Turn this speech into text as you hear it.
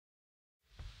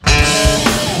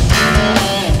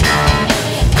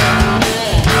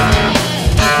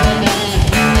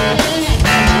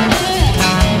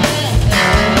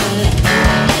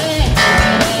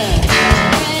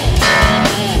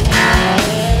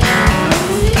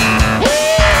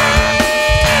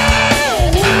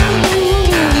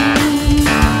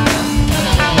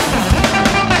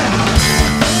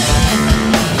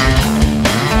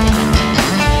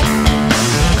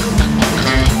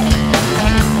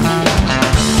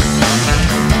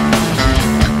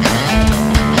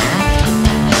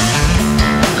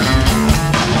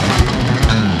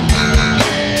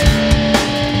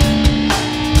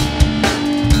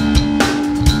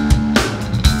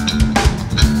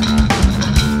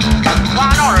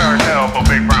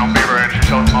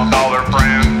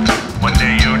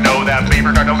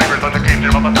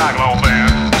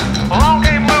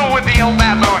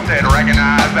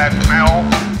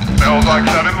like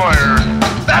Sun and Lair.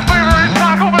 That Beaver is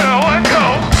Taco Bell, let's go!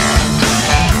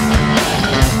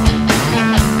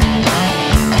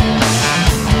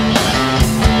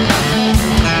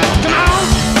 Come on!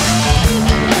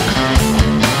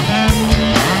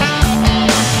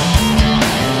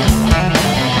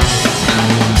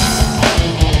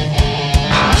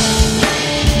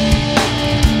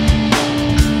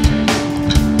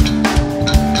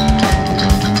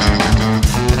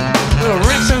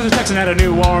 At a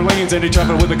New Orleans and he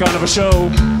traveled with a gun of a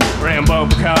show. Rambo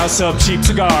Picasso, cheap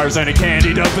cigars, and he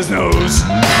candied up his nose.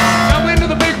 Now into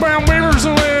the big brown beavers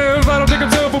to live. I don't think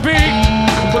himself a peek,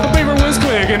 but the beaver was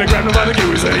quick and he grabbed him by the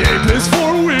goose and he ate piss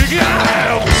for a week.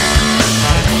 Yeah!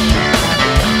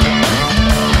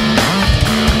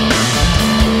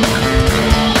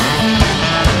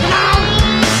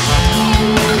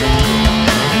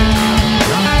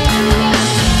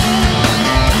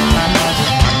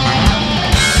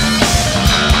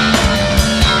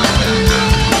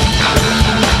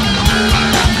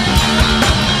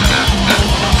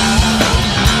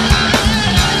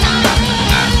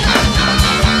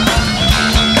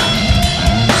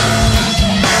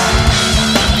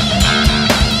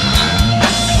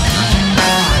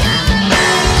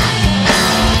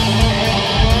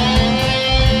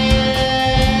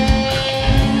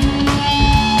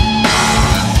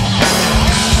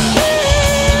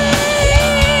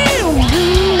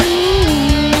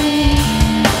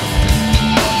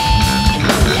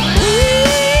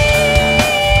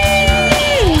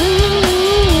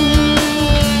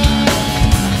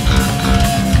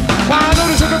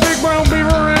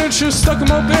 Stuck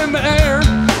him up in the air.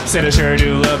 Said I sure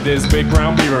do love this big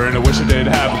brown beaver and I wish I did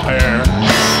have a pair.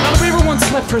 Now the beaver once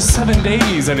slept for 7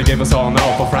 days and it gave us all an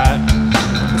awful fright.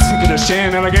 Sick of the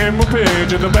shin and I gave him a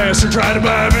pinch and the bastard tried to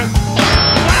bite me.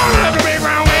 I don't love the big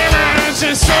brown beaver and it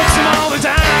just strokes him all the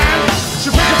time. She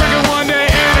picked a one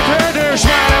day and a predator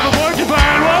shot him